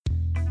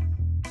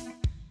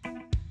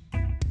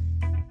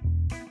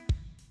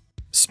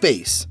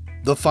Space,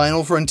 the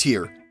final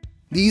frontier.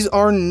 These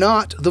are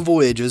not the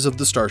voyages of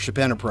the Starship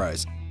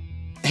Enterprise.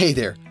 Hey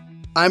there,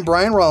 I'm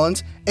Brian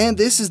Rollins, and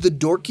this is the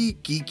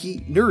Dorky,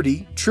 Geeky,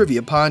 Nerdy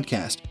Trivia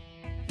Podcast.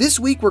 This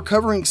week we're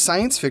covering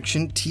science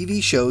fiction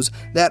TV shows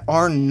that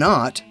are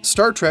not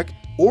Star Trek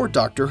or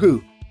Doctor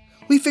Who.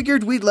 We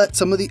figured we'd let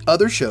some of the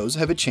other shows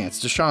have a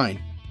chance to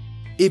shine.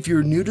 If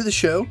you're new to the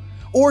show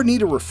or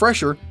need a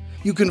refresher,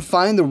 you can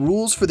find the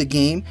rules for the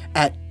game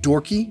at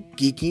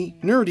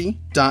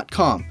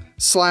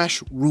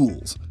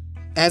dorkygeekynerdy.com/rules.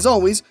 As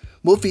always,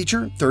 we'll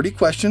feature 30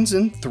 questions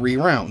in 3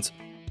 rounds.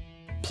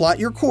 Plot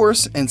your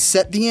course and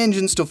set the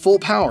engines to full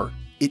power.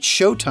 It's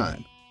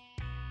showtime.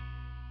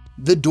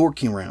 The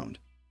Dorky Round.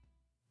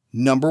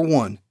 Number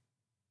 1.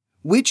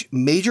 Which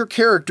major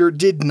character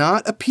did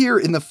not appear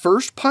in the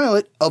first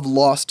pilot of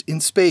Lost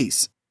in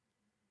Space?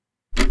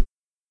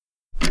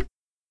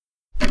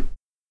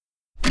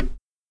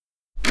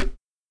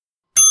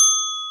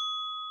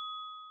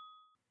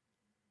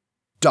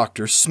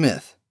 Dr.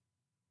 Smith.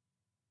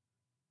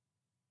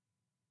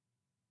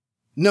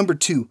 Number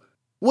 2.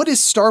 What is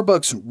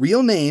Starbucks'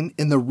 real name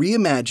in the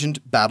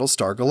reimagined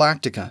Battlestar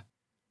Galactica?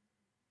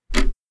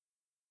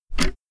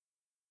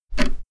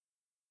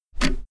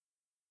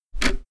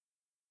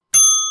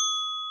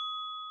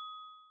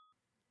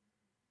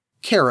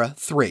 Kara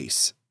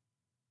Thrace.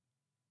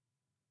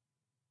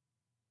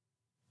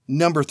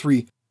 Number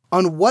 3.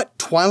 On what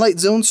Twilight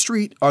Zone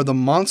street are the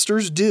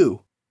monsters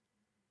due?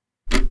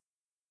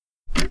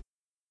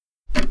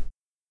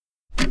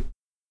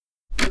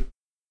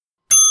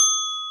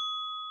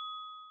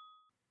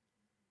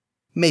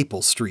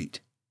 Maple Street.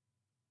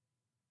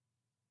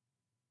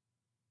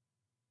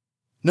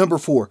 Number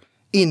 4.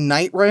 In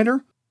Knight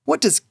Rider, what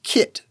does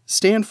KIT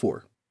stand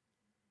for?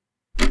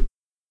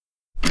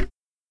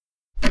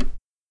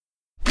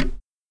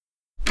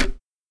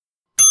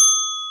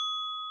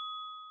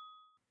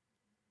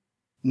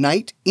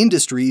 Knight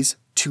Industries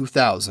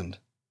 2000.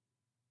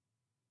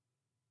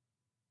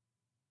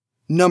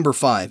 Number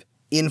 5.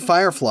 In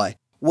Firefly,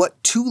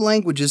 what 2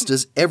 languages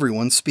does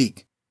everyone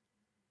speak?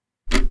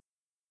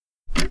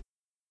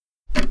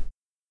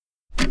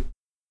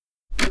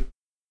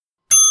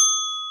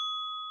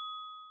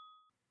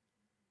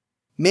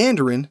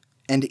 Mandarin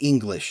and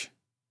English.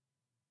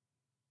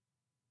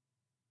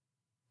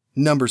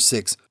 Number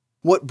 6.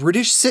 What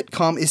British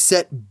sitcom is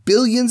set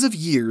billions of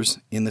years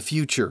in the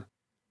future?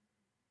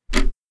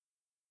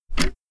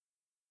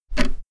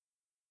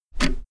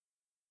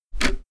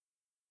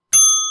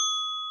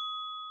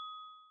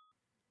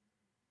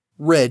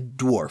 Red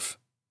Dwarf.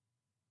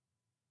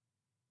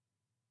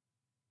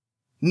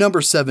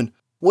 Number 7.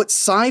 What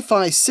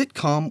sci-fi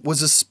sitcom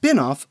was a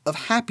spin-off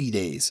of Happy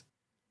Days?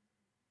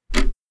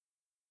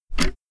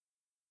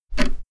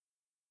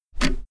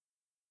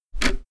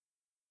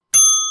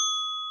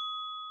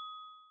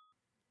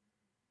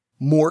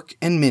 Mork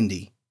and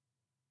Mindy.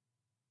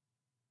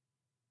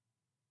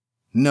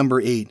 Number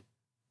 8.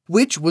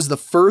 Which was the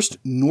first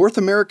North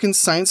American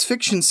science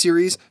fiction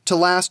series to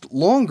last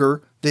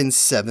longer than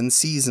 7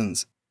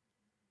 seasons?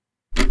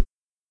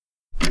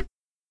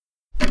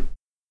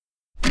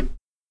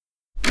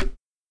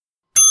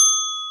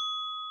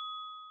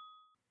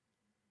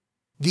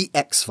 The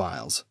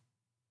X-Files.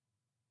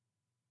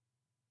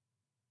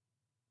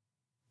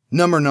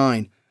 Number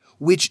 9.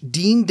 Which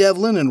Dean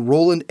Devlin and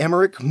Roland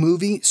Emmerich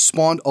movie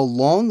spawned a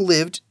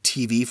long-lived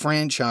TV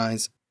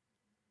franchise?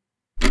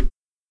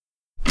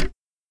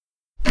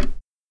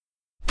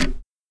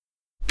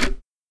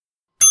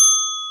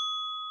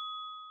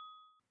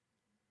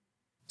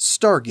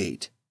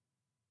 Stargate.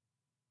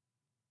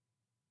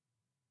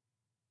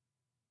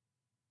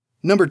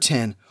 Number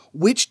 10.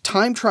 Which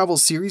time travel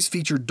series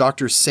featured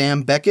Dr.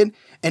 Sam Beckett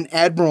and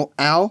Admiral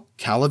Al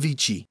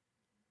Calavici?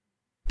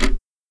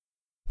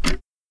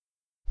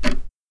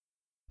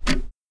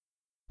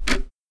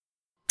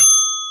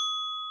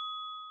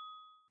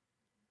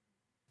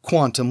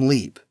 Quantum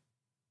Leap.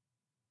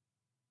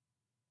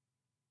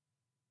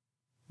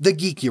 The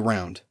Geeky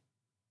Round.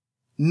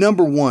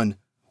 Number 1.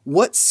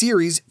 What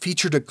series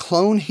featured a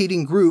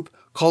clone-hating group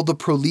called the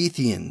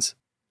Proletheans?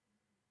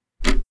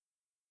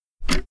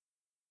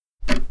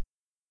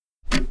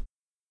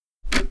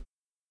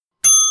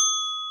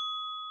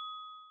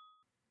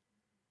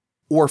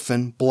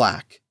 Orphan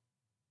Black.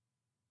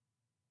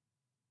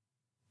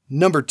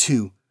 Number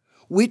 2.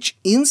 Which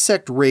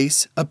insect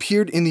race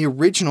appeared in the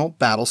original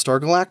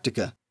Battlestar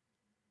Galactica?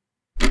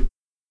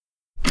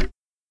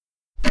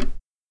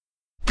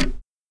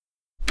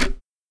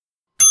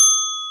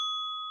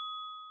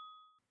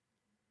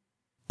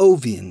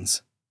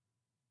 Ovians.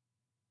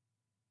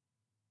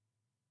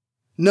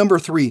 Number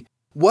 3.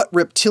 What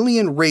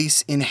reptilian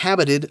race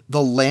inhabited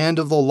the Land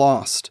of the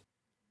Lost?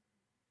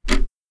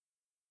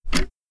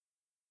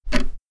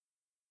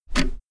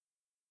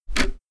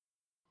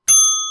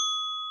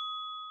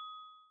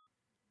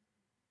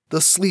 The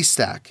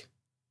Sleestak.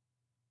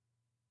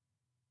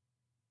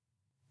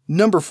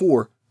 Number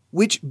 4.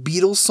 Which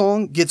Beatles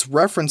song gets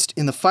referenced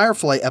in the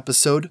Firefly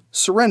episode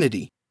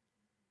Serenity?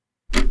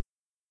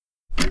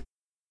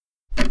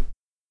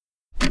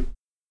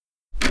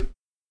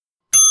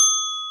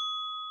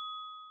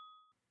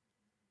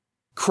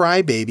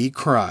 Cry Baby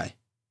Cry.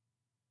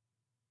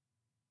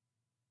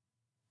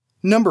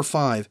 Number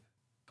 5.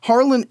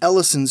 Harlan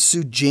Ellison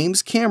sued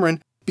James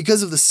Cameron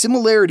because of the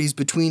similarities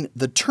between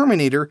The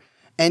Terminator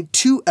and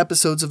 2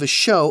 episodes of a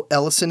show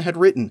Ellison had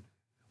written.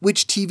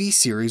 Which TV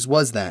series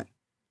was that?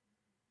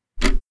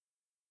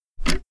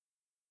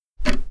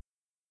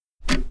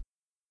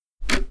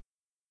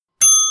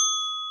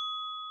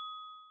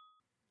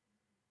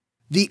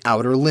 The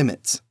Outer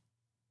Limits.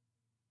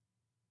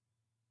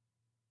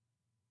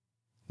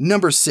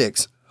 Number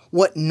 6.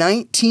 What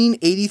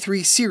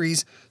 1983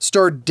 series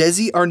starred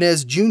Desi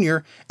Arnaz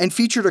Jr. and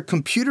featured a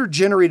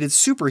computer-generated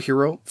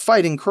superhero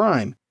fighting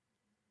crime?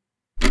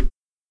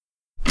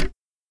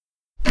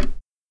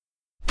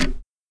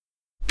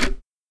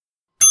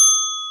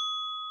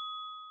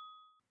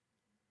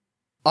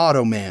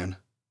 Automan.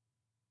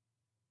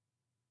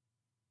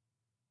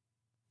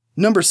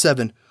 Number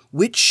 7.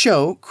 Which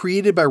show,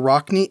 created by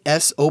Rockne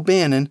S.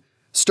 O'Bannon,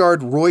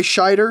 starred Roy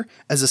Scheider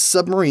as a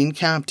submarine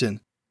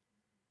captain?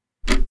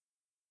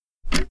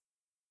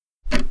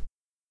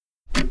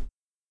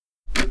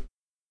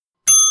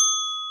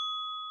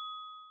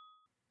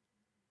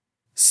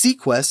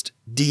 Sequest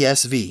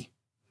DSV.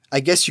 I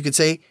guess you could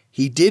say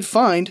he did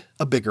find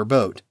a bigger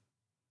boat.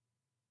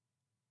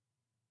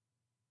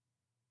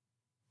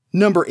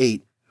 Number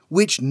 8.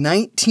 Which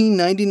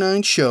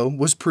 1999 show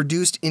was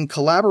produced in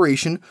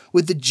collaboration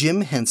with the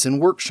Jim Henson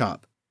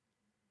Workshop?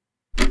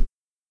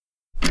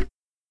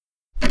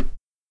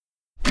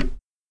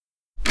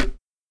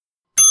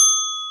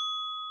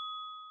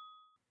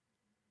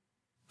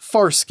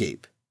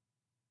 Farscape.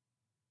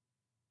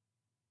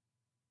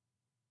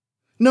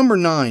 Number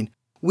 9.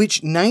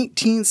 Which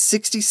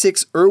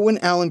 1966 Irwin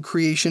Allen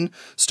creation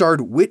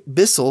starred Whit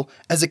Bissell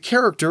as a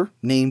character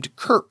named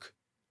Kirk?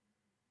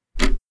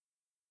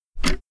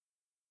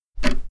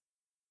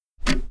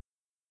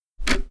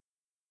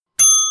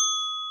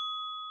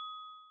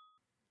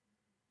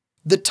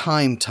 The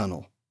Time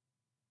Tunnel.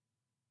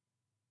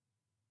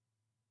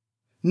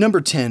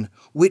 Number 10.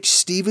 Which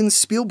Steven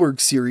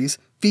Spielberg series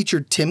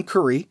featured Tim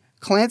Curry,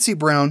 Clancy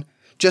Brown,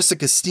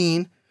 Jessica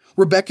Steen,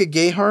 Rebecca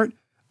Gayheart,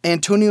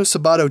 Antonio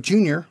Sabato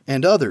Jr.,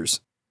 and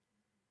others?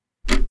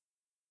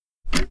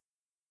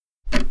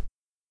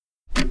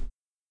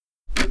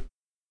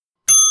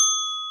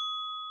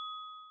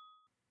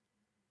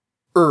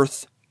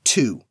 Earth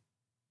 2.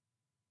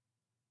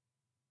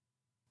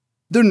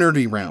 The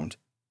Nerdy Round.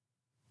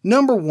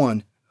 Number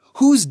 1.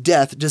 Whose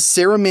death does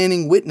Sarah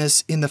Manning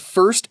witness in the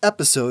first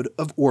episode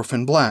of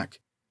Orphan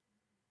Black?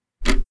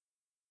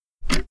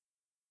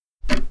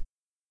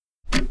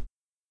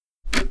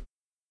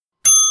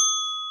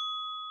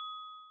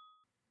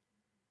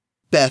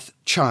 Beth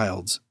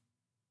Childs.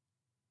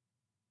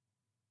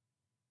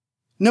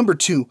 Number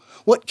 2.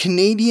 What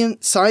Canadian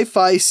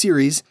sci-fi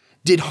series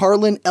did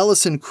Harlan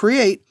Ellison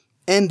create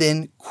and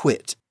then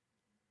quit?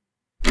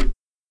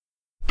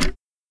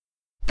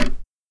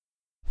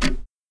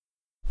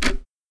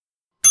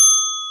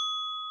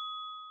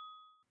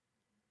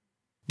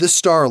 The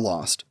Star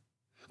Lost.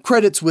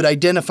 Credits would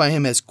identify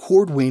him as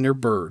Cordwainer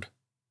Bird.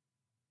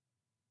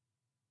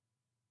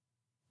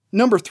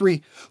 Number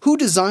 3. Who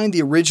designed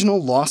the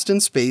original Lost in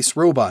Space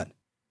robot?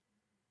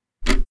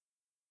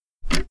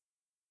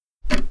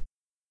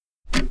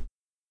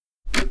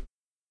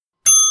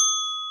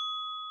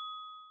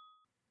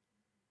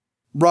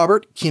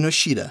 Robert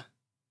Kinoshita.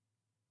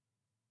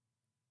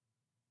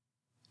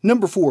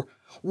 Number 4.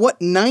 What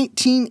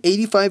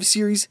 1985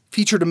 series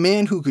featured a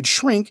man who could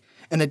shrink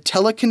and a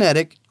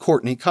telekinetic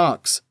Courtney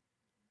Cox?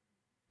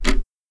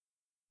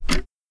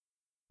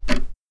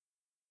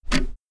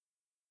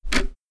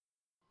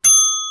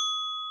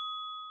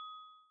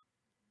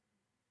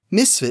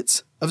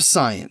 Misfits of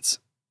Science.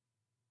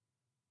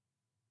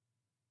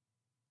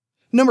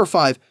 Number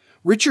 5.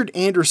 Richard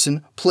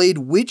Anderson played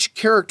which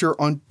character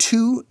on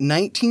 2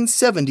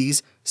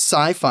 1970s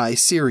sci-fi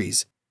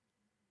series?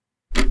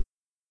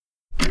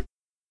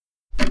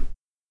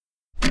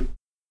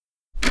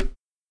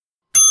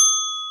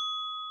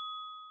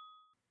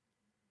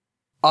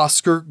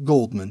 Oscar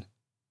Goldman.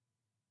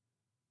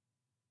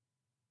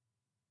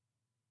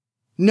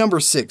 Number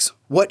 6.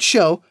 What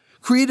show,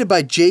 created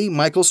by J.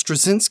 Michael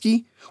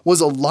Straczynski, was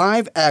a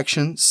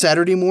live-action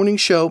Saturday morning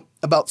show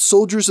about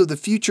soldiers of the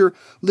future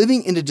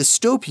living in a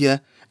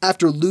dystopia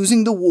after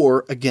losing the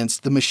war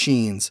against the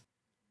machines?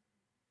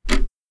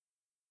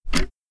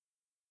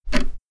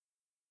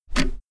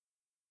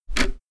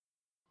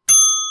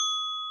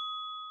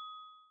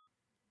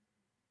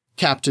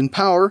 Captain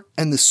Power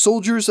and the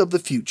Soldiers of the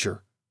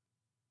Future.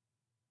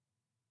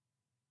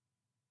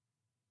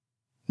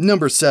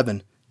 Number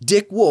 7.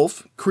 Dick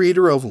Wolf,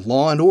 creator of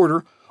Law &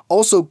 Order,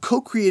 also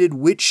co-created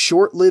which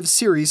short-lived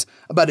series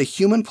about a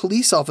human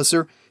police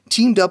officer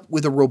teamed up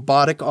with a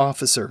robotic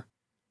officer?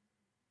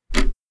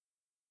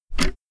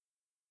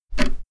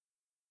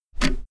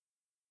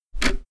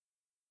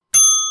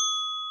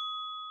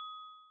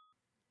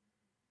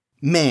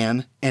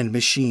 Man and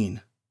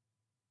Machine.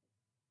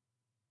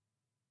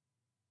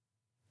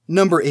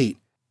 Number 8.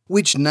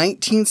 Which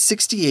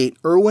 1968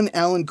 Irwin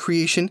Allen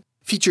creation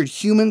featured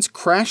humans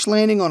crash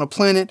landing on a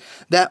planet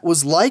that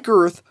was like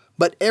Earth,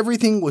 but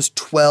everything was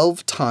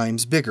 12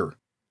 times bigger.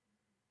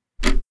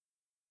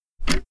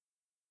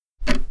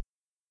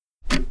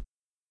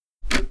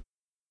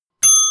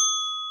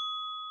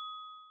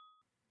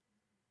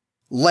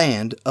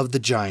 Land of the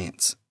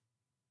Giants.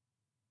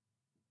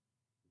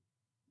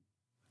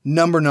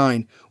 Number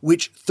 9,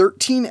 which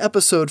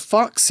 13-episode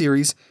Fox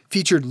series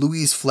featured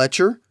Louise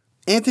Fletcher,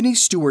 Anthony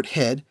Stewart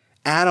Head,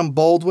 Adam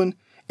Baldwin,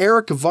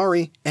 Eric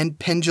Avari, and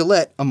Penn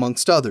Jillette,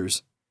 amongst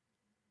others.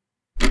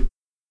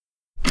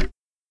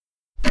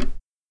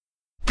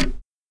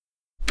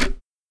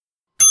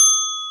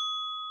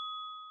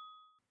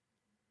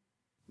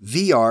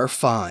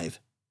 VR5.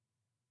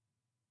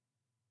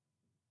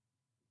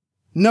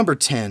 Number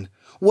 10.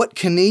 What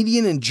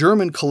Canadian and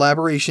German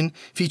collaboration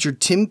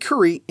featured Tim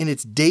Curry in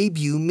its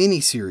debut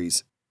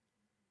miniseries?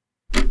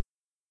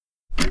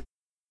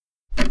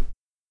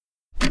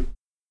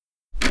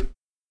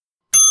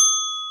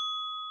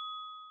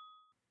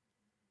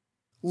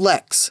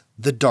 Lex,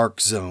 the Dark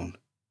Zone.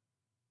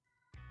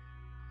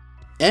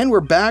 And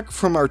we're back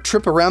from our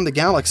trip around the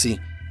galaxy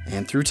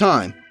and through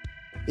time.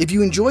 If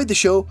you enjoyed the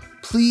show,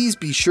 please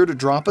be sure to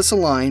drop us a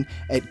line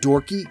at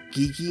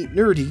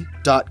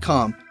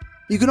dorkygeekynerdy.com.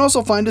 You can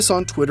also find us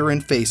on Twitter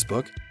and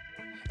Facebook.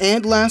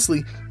 And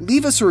lastly,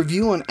 leave us a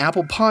review on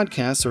Apple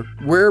Podcasts or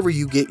wherever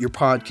you get your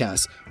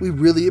podcasts. We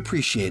really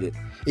appreciate it.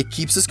 It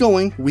keeps us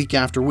going week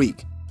after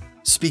week.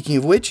 Speaking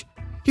of which,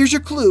 here's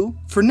your clue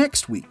for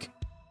next week.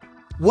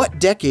 What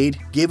decade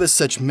gave us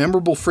such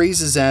memorable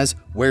phrases as,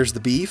 "Where's the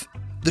beef?"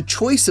 "The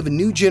choice of a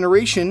new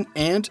generation,"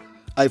 and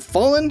 "I've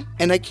fallen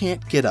and I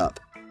can't get up"?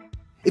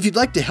 If you'd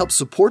like to help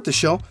support the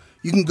show,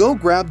 you can go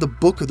grab the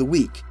book of the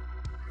week.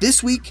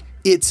 This week,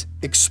 it's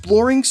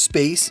Exploring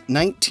Space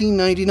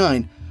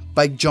 1999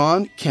 by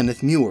John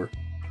Kenneth Muir.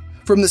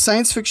 From the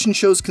science fiction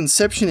show's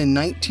conception in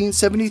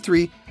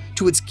 1973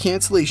 to its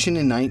cancellation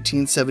in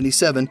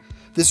 1977,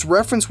 this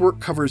reference work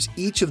covers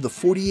each of the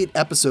 48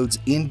 episodes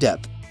in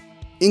depth,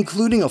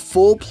 including a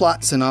full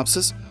plot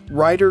synopsis,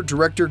 writer,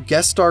 director,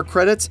 guest star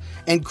credits,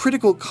 and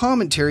critical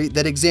commentary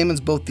that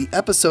examines both the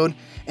episode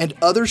and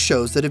other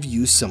shows that have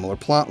used similar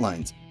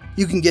plotlines.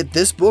 You can get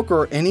this book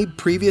or any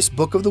previous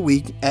book of the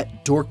week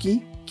at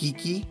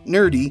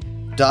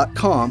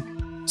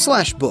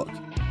dorkygeekynerdy.com/book.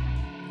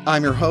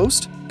 I'm your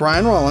host,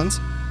 Brian Rollins.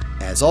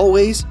 As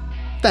always,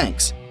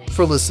 thanks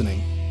for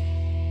listening.